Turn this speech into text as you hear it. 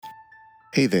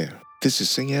Hey there, this is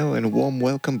Singyao and a warm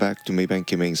welcome back to Maybank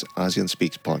Kiming's ASEAN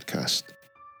Speaks podcast.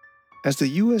 As the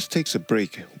US takes a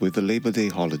break with the Labor Day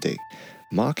holiday,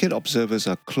 market observers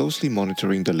are closely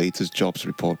monitoring the latest jobs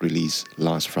report released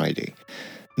last Friday.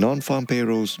 Non-farm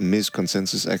payrolls missed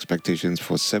consensus expectations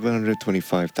for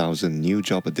 725,000 new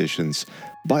job additions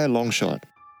by a long shot.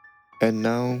 And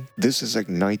now, this has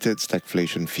ignited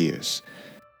stagflation fears.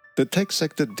 The tech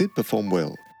sector did perform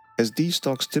well, as these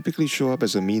stocks typically show up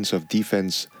as a means of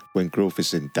defense when growth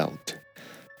is in doubt.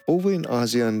 Over in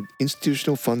ASEAN,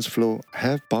 institutional funds flow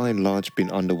have by and large been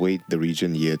underweight the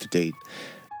region year to date.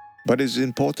 But it's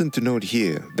important to note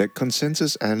here that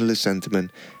consensus analyst sentiment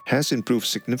has improved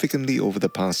significantly over the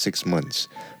past 6 months.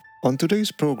 On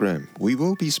today's program, we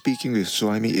will be speaking with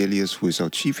Suhaimi Elias, who is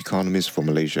our chief economist for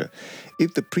Malaysia,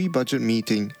 if the pre-budget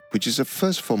meeting, which is a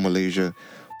first for Malaysia,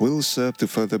 will serve to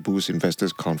further boost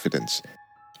investors' confidence.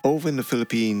 Over in the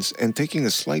Philippines, and taking a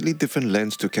slightly different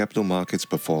lens to capital markets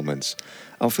performance,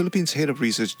 our Philippines head of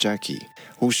research Jackie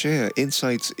will share her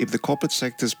insights if the corporate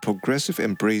sector's progressive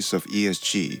embrace of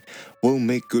ESG will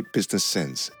make good business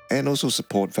sense and also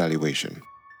support valuation.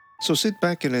 So sit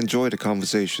back and enjoy the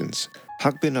conversations.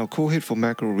 Hakbin, our co-head for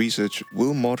macro research,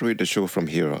 will moderate the show from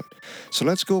here on. So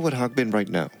let's go with Hakbin right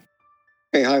now.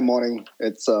 Hey, hi, morning.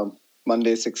 It's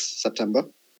Monday, 6th September.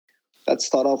 Let's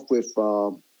start off with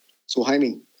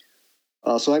Suhaimi.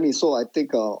 Suhaimi, so I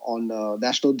think on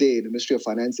National Day, the Ministry of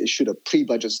Finance issued a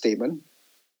pre-budget statement.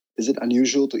 Is it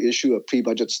unusual to issue a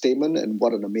pre-budget statement, and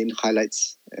what are the main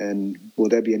highlights? And will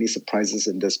there be any surprises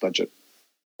in this budget?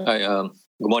 Hi, good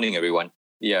morning, everyone.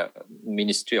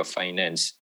 Ministry of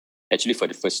Finance actually for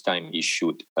the first time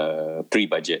issued a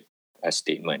pre-budget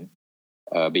statement.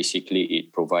 Basically,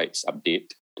 it provides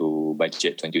update to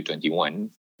budget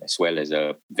 2021 as well as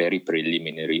a very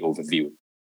preliminary overview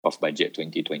of budget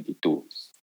 2022.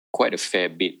 Quite a fair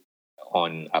bit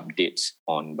on updates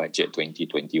on budget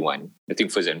 2021. I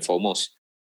think first and foremost,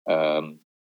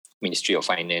 Ministry of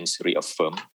Finance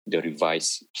reaffirmed the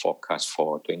revised forecast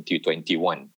for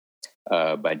 2021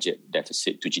 budget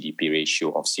deficit to GDP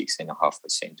ratio of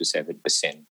 6.5% to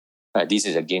 7%. This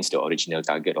is against the original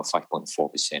target of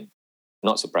 5.4%.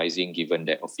 Not surprising given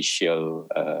that official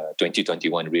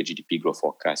 2021 real GDP growth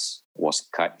forecast was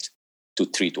cut to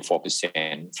 3 to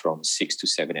 4% from 6 to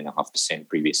 7.5%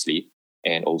 previously.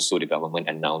 And also the government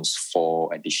announced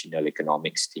 4 additional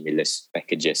economic stimulus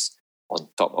packages on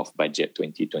top of budget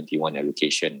 2021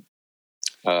 allocation.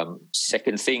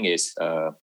 Second thing is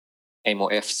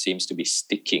MOF seems to be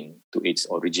sticking to its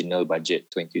original budget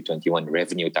 2021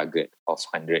 revenue target of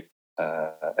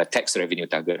a tax revenue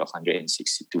target of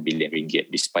 162 billion ringgit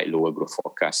despite lower growth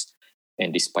forecast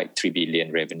and despite 3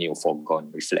 billion revenue foregone,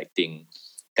 reflecting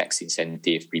tax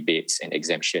incentive, rebates and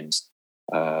exemptions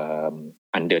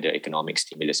under the economic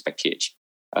stimulus package.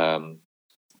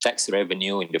 Tax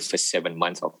revenue in the first 7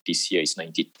 months of this year is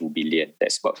 92 billion.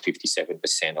 That's about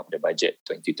 57% of the budget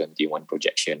 2021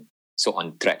 projection. So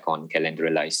on track on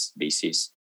calendarized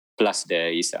basis. Plus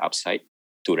there is an upside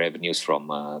to revenues from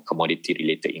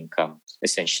commodity-related income,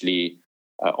 essentially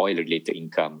oil-related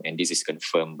income. And this is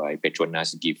confirmed by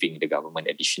Petronas giving the government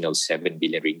additional 7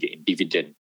 billion ringgit in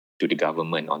dividend to the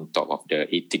government on top of the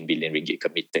 18 billion ringgit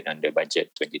committed under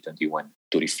budget 2021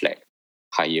 to reflect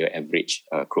higher average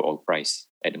crude oil price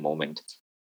at the moment.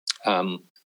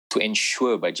 To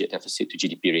ensure budget deficit to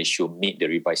GDP ratio meet the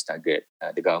revised target,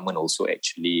 the government also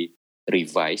actually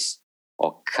revised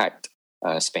or cut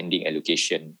spending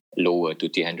allocation lower to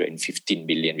 315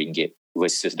 billion ringgit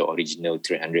versus the original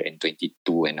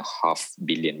 322.5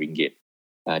 billion ringgit.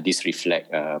 This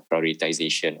reflect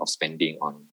prioritization of spending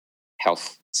on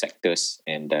health sectors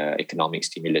and economic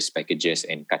stimulus packages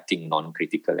and cutting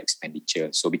non-critical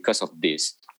expenditure. So because of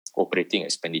this, operating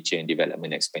expenditure and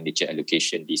development expenditure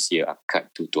allocation this year are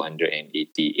cut to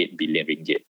 288 billion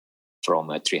ringgit from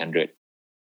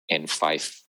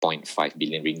 305.5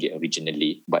 billion ringgit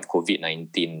originally, but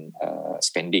COVID-19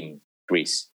 spending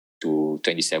raised to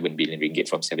 27 billion ringgit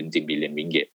from 17 billion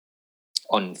ringgit.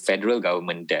 On federal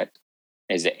government debt,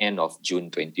 as the end of June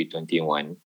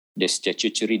 2021, the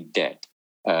statutory debt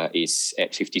is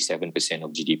at 57%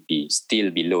 of GDP, still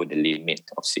below the limit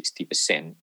of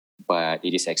 60%, but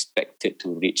it is expected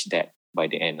to reach that by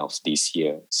the end of this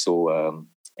year. So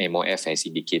MOF has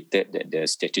indicated that the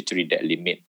statutory debt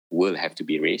limit will have to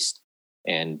be raised,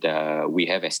 and we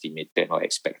have estimated or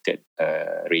expected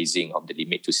raising of the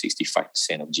limit to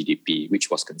 65% of GDP, which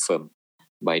was confirmed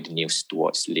by the news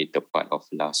towards later part of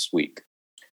last week.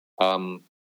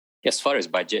 As far as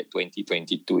budget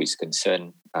 2022 is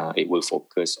concerned, it will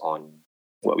focus on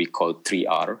what we call 3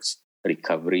 Rs: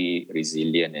 recovery,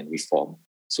 resilient, and reform.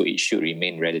 so it should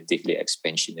remain relatively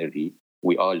expansionary.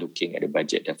 We are looking at a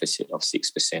budget deficit of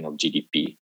 6% of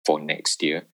GDP for next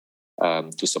year.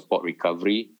 To support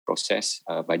recovery process,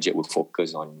 budget will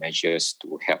focus on measures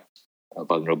to help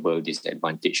vulnerable,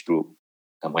 disadvantaged group,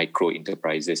 micro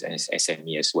enterprises and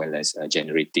SME, as well as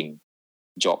generating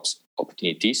jobs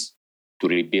opportunities. To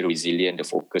be resilient, the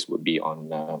focus would be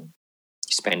on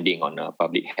spending on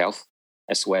public health,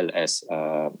 as well as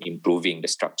improving the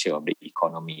structure of the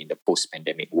economy in the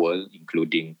post-pandemic world,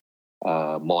 including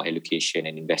more allocation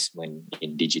and investment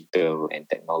in digital and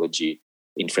technology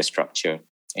infrastructure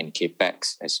and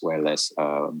capex, as well as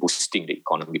boosting the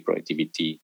economy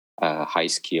productivity, high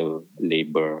skill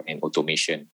labor and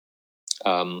automation.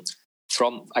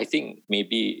 I think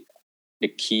maybe the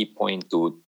key point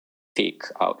to take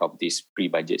out of this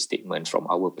pre-budget statement from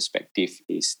our perspective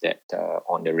is that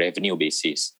on the revenue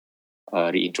basis,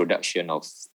 reintroduction of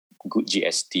good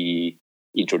GST,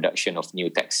 introduction of new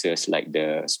taxes like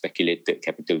the speculated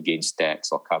capital gains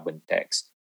tax or carbon tax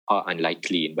are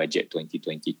unlikely in budget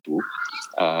 2022.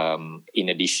 In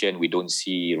addition, we don't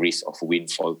see risk of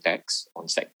windfall tax on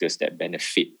sectors that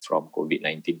benefit from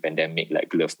COVID-19 pandemic like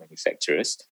glove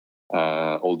manufacturers.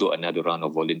 Although another round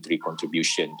of voluntary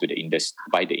contribution to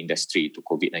by the industry to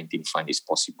COVID-19 fund is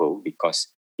possible, because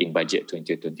in budget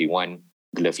 2021,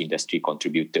 glove industry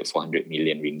contributed 400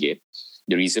 million ringgit.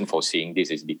 The reason for saying this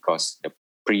is because the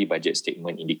pre-budget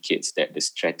statement indicates that the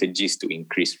strategies to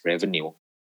increase revenue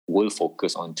will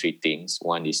focus on three things.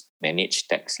 One is manage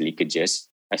tax leakages,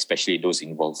 especially those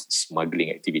involve smuggling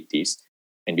activities.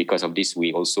 And because of this,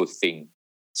 we also think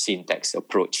sin tax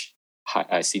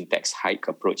hike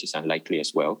approach is unlikely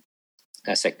as well.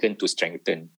 Second, to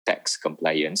strengthen tax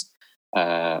compliance.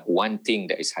 One thing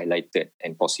that is highlighted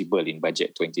and possible in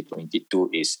budget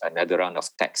 2022 is another round of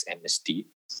tax amnesty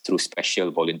through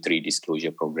special voluntary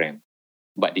disclosure program.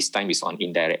 But this time is on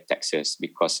indirect taxes,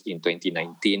 because in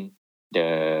 2019,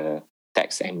 the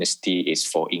tax amnesty is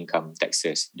for income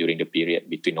taxes during the period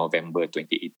between November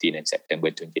 2018 and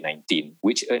September 2019,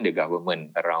 which earned the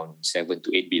government around 7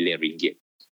 to 8 billion ringgit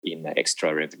in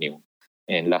extra revenue.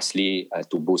 And lastly,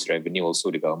 to boost revenue,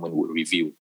 also the government would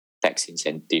review tax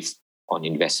incentives on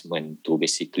investment to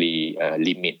basically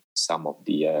limit some of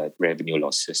the revenue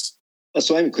losses.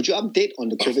 So, could you update on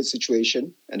the COVID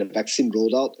situation and the vaccine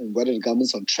rollout, and whether the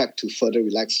government's on track to further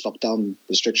relax lockdown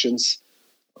restrictions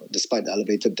despite the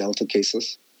elevated Delta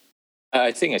cases?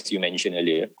 I think, as you mentioned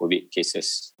earlier, COVID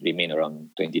cases remain around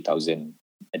 20,000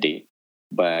 a day.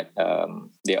 But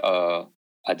there are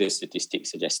other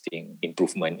statistics suggesting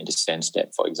improvement, in the sense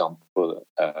that, for example,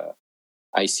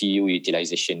 ICU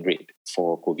utilization rate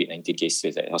for COVID-19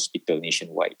 cases at hospital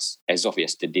nationwide, as of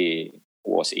yesterday,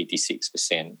 was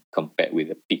 86% compared with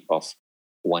a peak of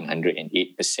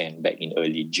 108% back in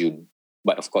early June.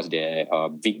 But of course, there are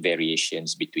big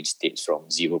variations between states, from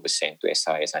 0% to as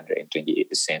high as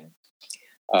 128%.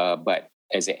 But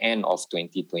as the end of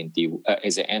 2020,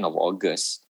 as the end of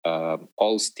August,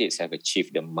 all states have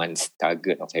achieved the month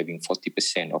target of having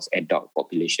 40% of adult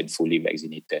population fully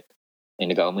vaccinated.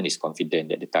 And the government is confident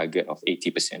that the target of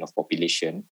 80% of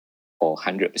population, or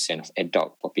 100% of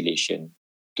adult population,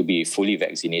 to be fully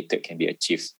vaccinated can be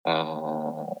achieved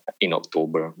in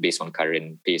October, based on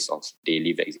current pace of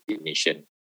daily vaccination.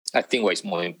 I think what is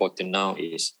more important now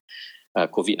is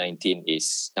COVID-19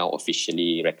 is now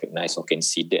officially recognized or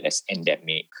considered as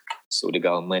endemic. So the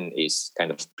government is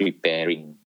kind of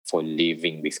preparing for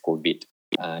living with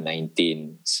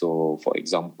COVID-19. So, for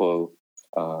example,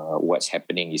 what's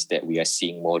happening is that we are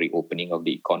seeing more reopening of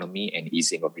the economy and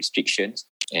easing of restrictions.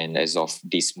 And as of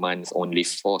this month, only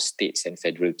 4 states and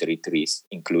federal territories,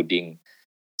 including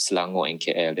Selangor and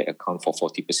KL, that account for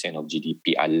 40% of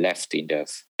GDP, are left in the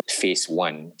phase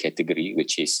 1 category,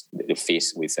 which is the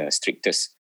phase with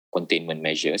strictest containment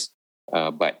measures.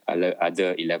 But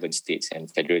other 11 states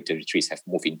and federal territories have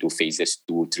moved into phases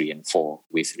 2, 3, and 4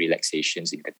 with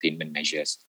relaxations in containment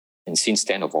measures. And since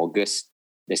 10th of August,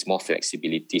 there's more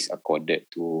flexibilities accorded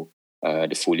to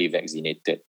the fully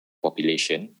vaccinated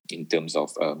population in terms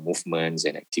of movements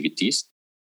and activities.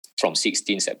 From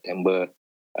 16 September,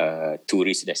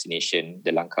 tourist destination,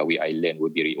 the Langkawi Island, will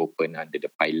be reopened under the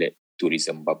pilot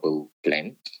tourism bubble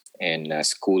plan, and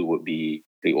school will be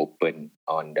reopened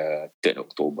on the 3rd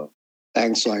October.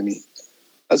 Thanks, Suhaimi.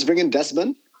 Let's bring in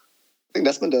Desmond. I think,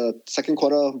 Desmond, the second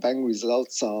quarter bank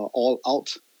results are all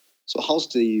out. So how's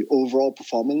the overall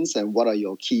performance, and what are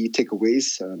your key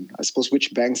takeaways? And I suppose,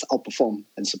 which banks outperform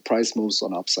and surprise most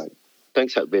on the upside?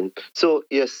 Thanks, Hadwin. So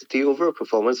yes, the overall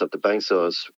performance of the banks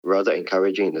was rather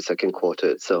encouraging in the second quarter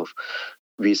itself.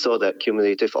 we saw that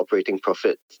cumulative operating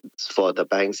profits for the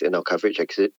banks in our coverage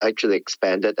actually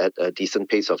expanded at a decent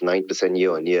pace of 9%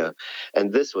 year on year.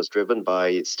 And this was driven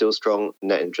by still strong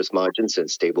net interest margins and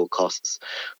stable costs.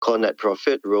 Core net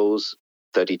profit rose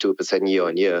 32% year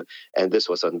on year, and this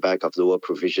was on the back of lower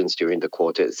provisions during the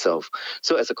quarter itself.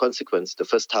 So as a consequence, the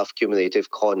first half cumulative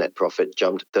core net profit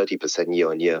jumped 30% year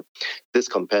on year. This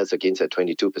compares against a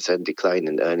 22% decline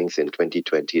in earnings in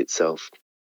 2020 itself.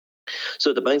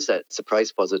 So the banks that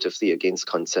surprised positively against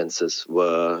consensus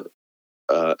were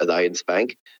Alliance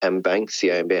Bank, M-Bank,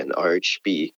 CIMB, and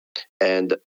RHB.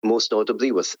 And most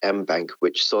notably was M-Bank,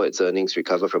 which saw its earnings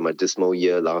recover from a dismal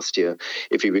year last year.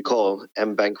 If you recall,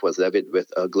 M-Bank was levied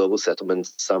with a global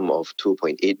settlement sum of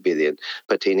 2.8 billion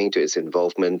pertaining to its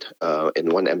involvement in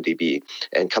 1MDB.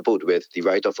 And coupled with the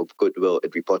write-off of goodwill,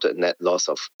 it reported a net loss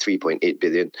of 3.8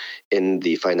 billion in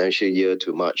the financial year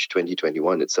to March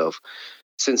 2021 itself.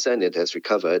 Since then, it has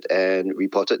recovered and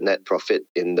reported net profit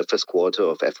in the first quarter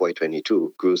of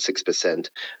FY22 grew 6%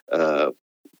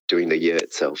 during the year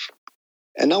itself.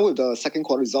 And now with the second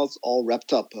quarter results all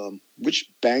wrapped up, which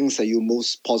banks are you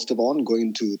most positive on going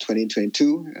into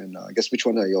 2022? And I guess which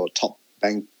one are your top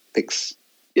bank picks?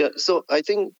 Yeah, so I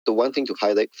think the one thing to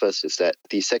highlight first is that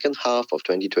the second half of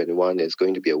 2021 is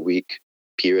going to be a weak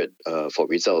period for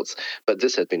results, but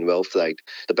this has been well flagged.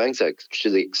 The banks are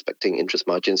actually expecting interest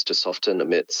margins to soften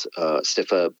amidst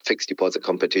stiffer fixed deposit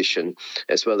competition,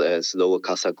 as well as lower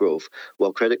CASA growth,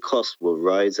 while credit costs will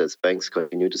rise as banks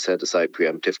continue to set aside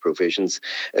preemptive provisions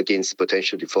against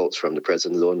potential defaults from the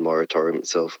present loan moratorium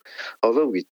itself. However,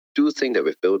 we do think that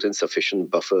we've built in sufficient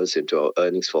buffers into our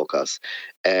earnings forecast,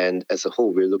 and as a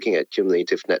whole, we're looking at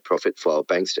cumulative net profit for our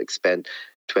banks to expand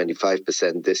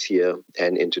 25% this year,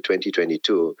 and into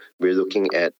 2022, we're looking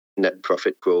at net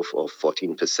profit growth of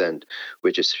 14%,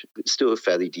 which is still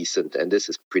fairly decent, and this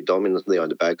is predominantly on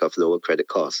the back of lower credit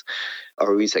costs.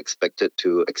 ROE is expected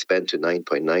to expand to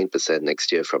 9.9%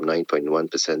 next year from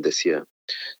 9.1% this year.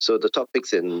 So the top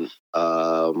picks in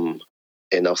our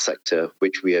sector,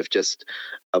 which we have just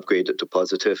upgraded to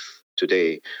positive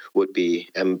today, would be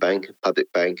M-Bank,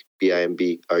 Public Bank,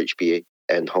 BIMB, RHBA,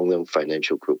 and Hong Leong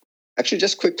Financial Group. Actually,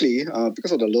 just quickly,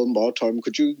 because of the loan moratorium,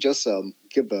 could you just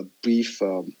give a brief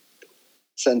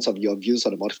sense of your views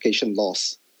on the modification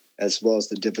loss as well as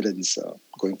the dividends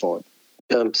going forward?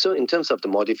 So in terms of the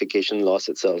modification loss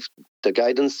itself, the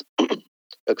guidance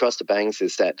across the banks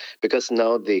is that because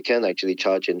now they can actually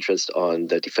charge interest on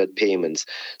the deferred payments,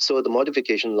 so the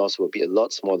modification loss will be a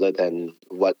lot smaller than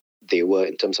what they were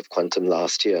in terms of quantum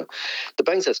last year. The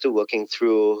banks are still working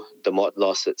through the mod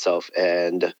loss itself,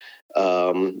 and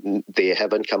they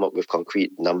haven't come up with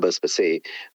concrete numbers per se.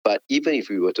 But even if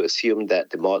we were to assume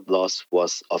that the mod loss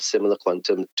was of similar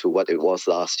quantum to what it was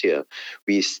last year,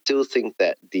 we still think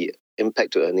that the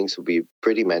impact to earnings will be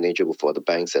pretty manageable for the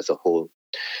banks as a whole.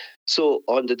 So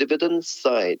on the dividend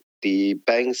side, the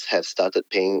banks have started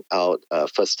paying out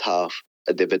first half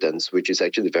dividends, which is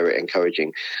actually very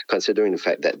encouraging considering the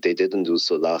fact that they didn't do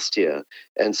so last year.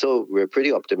 And so we're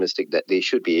pretty optimistic that they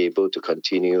should be able to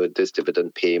continue this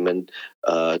dividend payment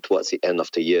towards the end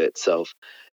of the year itself.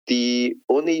 The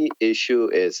only issue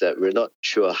is that we're not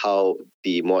sure how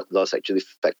the mod loss actually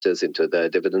factors into the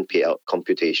dividend payout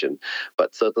computation.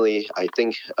 But certainly, I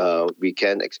think we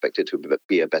can expect it to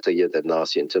be a better year than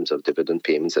last year in terms of dividend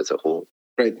payments as a whole.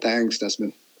 Great, thanks,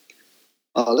 Desmond.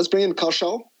 Let's bring in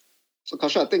Kaushal. So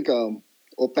Kaushal, I think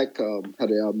OPEC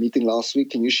had a meeting last week.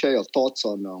 Can you share your thoughts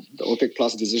on the OPEC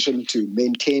Plus decision to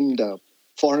maintain the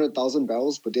 400,000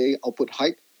 barrels per day output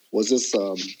hike? Was this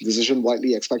decision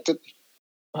widely expected?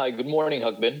 Hi, good morning,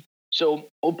 Hugbin. So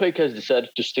OPEC has decided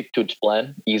to stick to its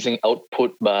plan, easing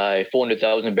output by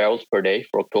 400,000 barrels per day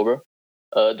for October.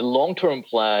 The long-term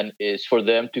plan is for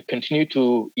them to continue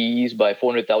to ease by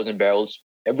 400,000 barrels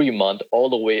every month all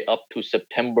the way up to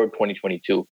September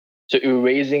 2022. So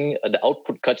erasing the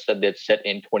output cuts that they'd set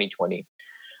in 2020.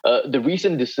 The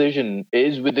recent decision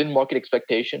is within market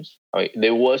expectations. Right?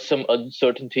 There was some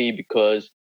uncertainty because,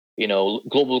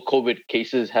 global COVID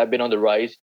cases have been on the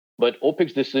rise, but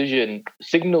OPEC's decision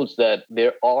signals that they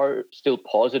are still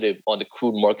positive on the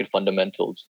crude market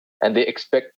fundamentals, and they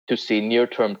expect to see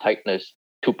near-term tightness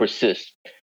to persist.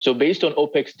 So based on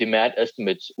OPEC's demand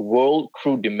estimates, world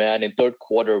crude demand in third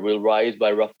quarter will rise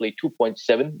by roughly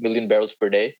 2.7 million barrels per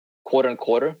day, quarter on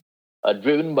quarter,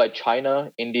 driven by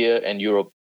China, India, and Europe.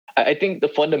 I think the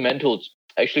fundamentals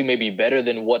actually may be better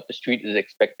than what the street is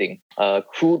expecting.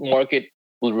 Crude market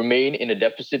will remain in a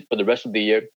deficit for the rest of the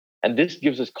year, and this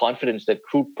gives us confidence that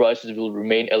crude prices will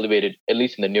remain elevated, at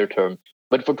least in the near term.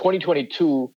 But for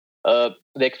 2022, the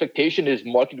expectation is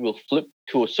market will flip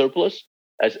to a surplus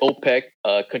as OPEC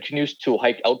continues to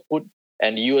hike output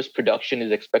and US production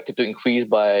is expected to increase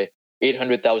by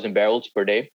 800,000 barrels per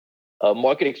day.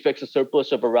 Market expects a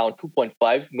surplus of around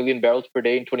 2.5 million barrels per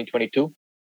day in 2022.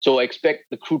 So I expect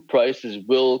the crude prices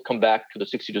will come back to the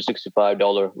 $60 to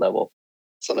 $65 level.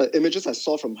 Some of the images I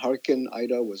saw from Hurricane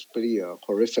Ida was pretty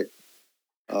horrific.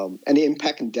 Any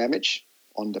impact and damage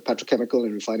on the petrochemical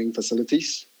and refining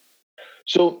facilities?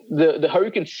 So the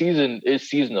hurricane season is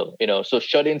seasonal, so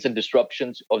shut-ins and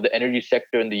disruptions of the energy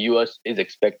sector in the US is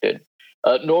expected.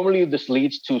 Normally, this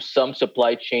leads to some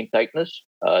supply chain tightness.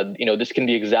 This can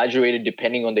be exaggerated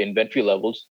depending on the inventory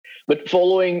levels. But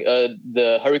following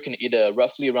the Hurricane Ida,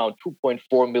 roughly around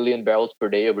 2.4 million barrels per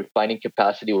day of refining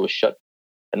capacity was shut.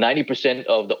 90%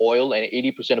 of the oil and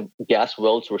 80% of gas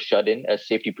wells were shut in as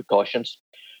safety precautions.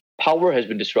 Power has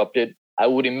been disrupted. I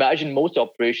would imagine most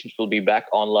operations will be back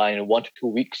online in 1 to 2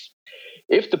 weeks.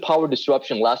 If the power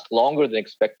disruption lasts longer than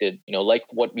expected, like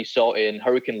what we saw in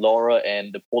Hurricane Laura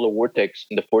and the polar vortex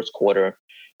in the first quarter,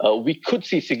 we could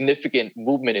see significant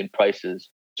movement in prices.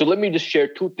 So let me just share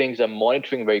two things I'm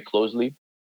monitoring very closely.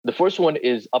 The first one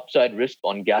is upside risk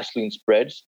on gasoline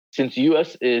spreads. Since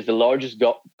US is the largest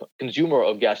consumer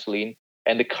of gasoline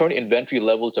and the current inventory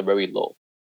levels are very low.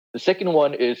 The second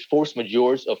one is force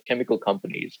majeures of chemical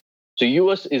companies. So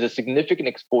US is a significant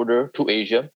exporter to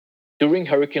Asia. During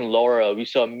Hurricane Laura, we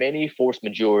saw many force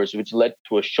majeures, which led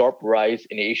to a sharp rise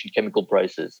in Asian chemical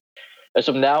prices. As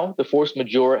of now, the force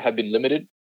majeure have been limited,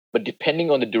 but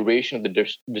depending on the duration of the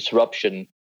disruption,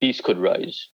 these could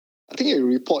rise. I think in your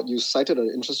report, you cited an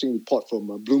interesting report from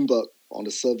Bloomberg on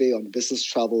the survey on business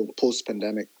travel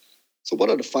post-pandemic. So what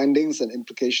are the findings and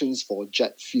implications for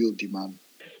jet fuel demand?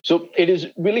 So it is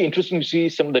really interesting to see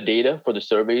some of the data for the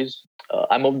surveys.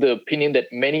 I'm of the opinion that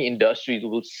many industries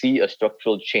will see a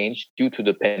structural change due to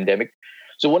the pandemic.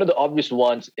 So one of the obvious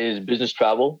ones is business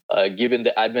travel, given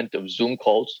the advent of Zoom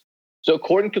calls. So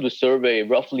according to the survey,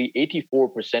 roughly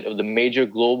 84% of the major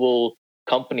global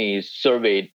companies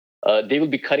surveyed, they will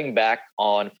be cutting back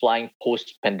on flying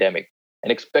post-pandemic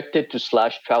and expected to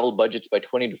slash travel budgets by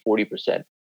 20 to 40%.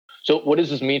 So what does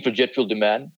this mean for jet fuel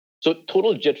demand? So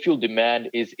total jet fuel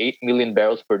demand is 8 million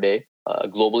barrels per day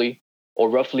globally, or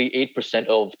roughly 8%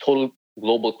 of total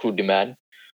global crude demand.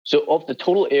 So of the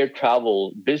total air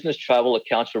travel, business travel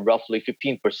accounts for roughly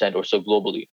 15% or so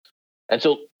globally. And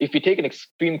so if you take an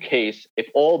extreme case, if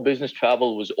all business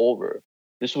travel was over,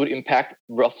 this would impact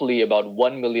roughly about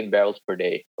 1 million barrels per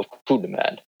day of crude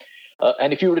demand.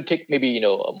 And if you were to take maybe, a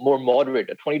more moderate,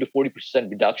 a 20 to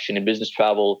 40% reduction in business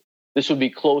travel, this would be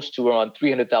close to around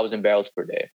 300,000 barrels per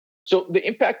day. So the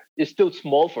impact is still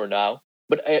small for now,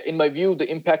 but in my view, the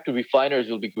impact to refiners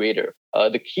will be greater.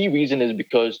 The key reason is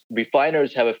because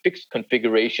refiners have a fixed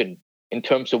configuration in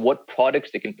terms of what products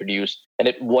they can produce and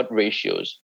at what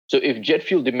ratios. So if jet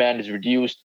fuel demand is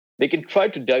reduced, they can try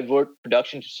to divert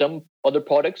production to some other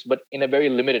products, but in a very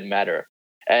limited manner.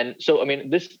 And so, I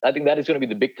think that is going to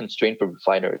be the big constraint for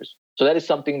refiners. So that is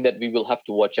something that we will have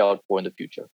to watch out for in the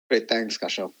future. Great, thanks,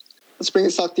 Kaushal. Let's bring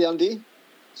it back to Andy.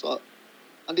 So,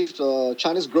 Andy,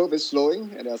 China's growth is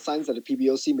slowing, and there are signs that the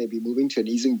PBOC may be moving to an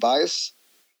easing bias.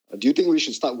 Do you think we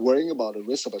should start worrying about the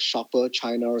risk of a sharper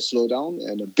China slowdown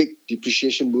and a big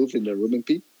depreciation move in the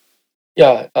renminbi?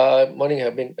 Yeah, morning,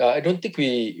 Harbin. I don't think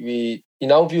we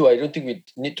in our view, I don't think we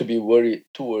need to be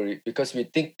too worried, because we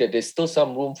think that there's still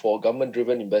some room for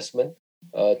government-driven investment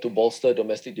to bolster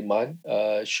domestic demand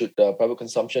should private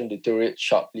consumption deteriorate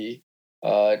sharply.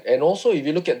 And also, if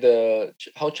you look at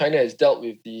how China has dealt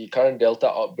with the current Delta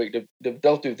outbreak, they've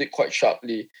dealt with it quite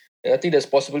sharply. And I think there's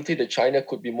possibility that China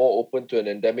could be more open to an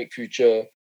endemic future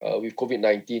with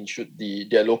COVID-19 should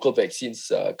their local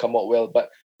vaccines come out well.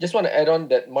 But just want to add on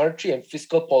that monetary and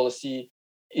fiscal policy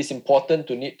is important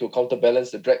to need to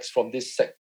counterbalance the drags from this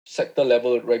sector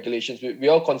level regulations. We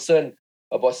are concerned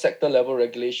about sector level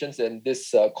regulations and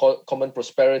this common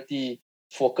prosperity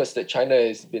focus that China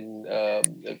has been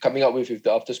coming up with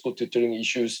the after school tutoring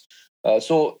issues.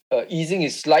 So easing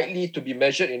is slightly to be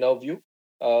measured in our view.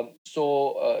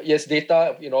 Yes,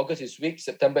 data in August is weak.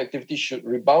 September activity should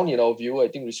rebound in our view. I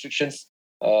think restrictions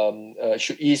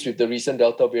should ease with the recent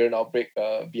Delta variant outbreak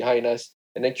behind us.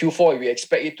 And then Q4, we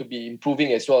expect it to be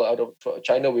improving as well out of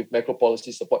China with macro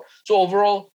policy support. So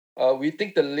overall, we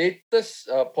think the latest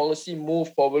policy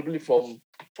move probably from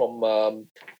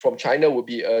China would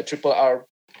be a RRR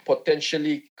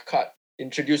potentially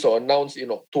introduced or announced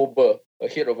in October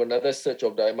ahead of another surge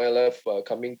of the MLF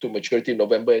coming to maturity in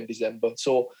November and December.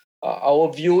 So our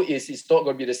view is it's not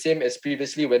going to be the same as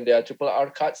previously when there are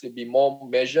RRR cuts. It'll be more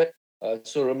measured.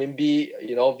 So renminbi,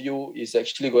 in our view, is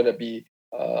actually going to be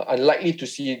unlikely to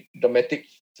see dramatic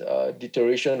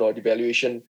deterioration or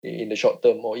devaluation in the short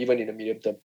term or even in the medium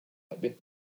term.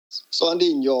 So,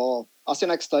 Andy, in your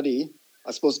ASEAN study,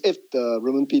 I suppose if the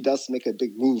renminbi does make a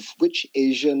big move, which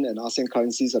Asian and ASEAN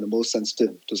currencies are the most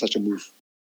sensitive to such a move?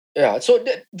 Yeah, so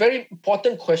that very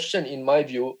important question in my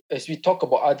view, as we talk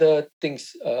about other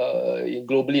things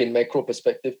globally in macro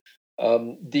perspective,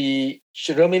 the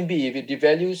renminbi, if it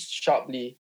devalues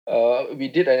sharply, we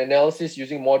did an analysis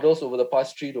using models over the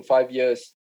past 3 to 5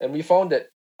 years, and we found that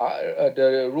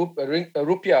the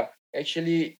rupiah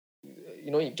actually,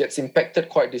 it gets impacted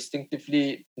quite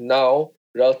distinctively now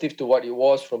relative to what it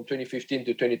was from 2015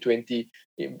 to 2020.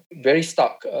 Very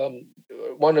stark.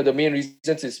 One of the main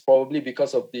reasons is probably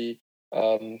because of the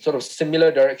sort of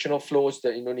similar directional flows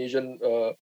that Indonesian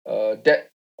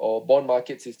debt or bond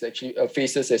markets is actually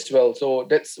faces as well. So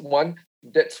that's one.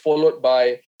 That's followed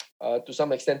by, to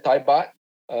some extent, Thai baht,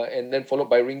 and then followed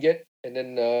by ringgit, and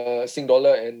then Sing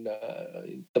dollar, and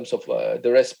in terms of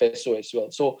the rest, peso as well.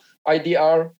 So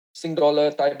IDR, Sing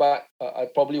dollar, Thai baht are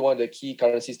probably one of the key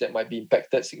currencies that might be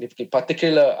impacted significantly,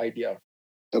 particular IDR.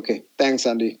 Okay, thanks,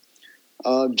 Andy.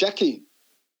 Jackie,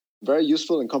 very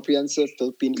useful and comprehensive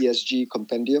Philippine ESG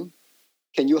compendium.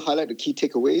 Can you highlight the key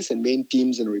takeaways and main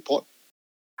themes in the report?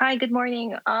 Hi, good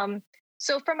morning.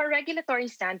 So from a regulatory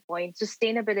standpoint,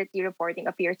 sustainability reporting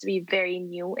appears to be very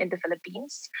new in the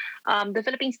Philippines. The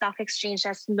Philippine Stock Exchange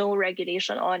has no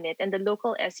regulation on it, and the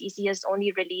local SEC has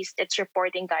only released its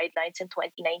reporting guidelines in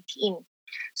 2019.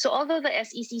 So although the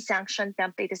SEC sanction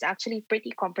template is actually pretty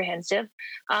comprehensive,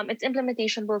 its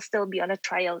implementation will still be on a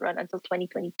trial run until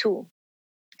 2022.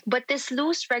 But this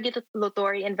loose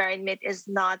regulatory environment is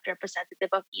not representative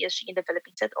of ESG in the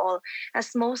Philippines at all,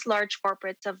 as most large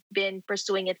corporates have been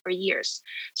pursuing it for years.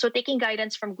 So taking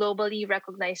guidance from globally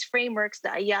recognized frameworks,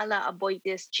 the Ayala,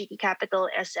 Aboitiz, GT Capital,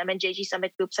 SM, and JG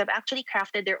Summit groups have actually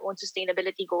crafted their own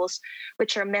sustainability goals,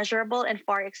 which are measurable and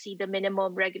far exceed the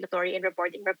minimum regulatory and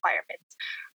reporting requirements,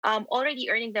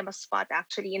 already earning them a spot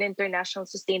actually in international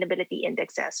sustainability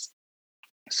indexes.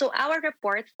 So our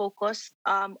report focused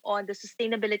on the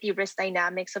sustainability risk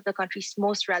dynamics of the country's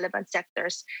most relevant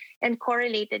sectors and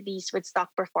correlated these with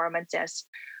stock performances.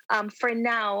 For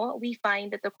now, we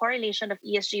find that the correlation of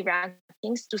ESG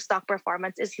rankings to stock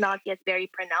performance is not yet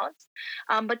very pronounced,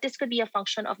 but this could be a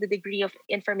function of the degree of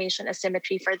information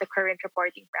asymmetry for the current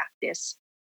reporting practice.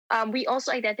 We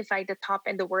also identified the top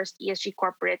and the worst ESG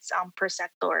corporates per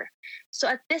sector. So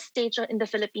at this stage in the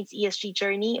Philippines ESG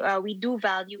journey, we do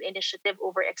value initiative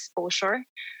over exposure.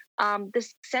 The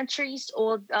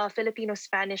centuries-old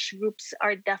Filipino-Spanish groups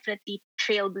are definitely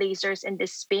trailblazers in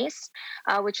this space,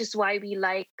 which is why we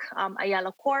like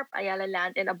Ayala Corp, Ayala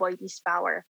Land, and Aboitiz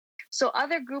Power. So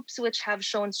other groups which have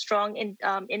shown strong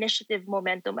initiative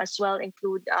momentum as well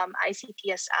include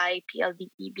ICTSI,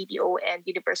 PLDT, BDO, and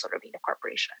Universal Robina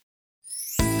Corporation.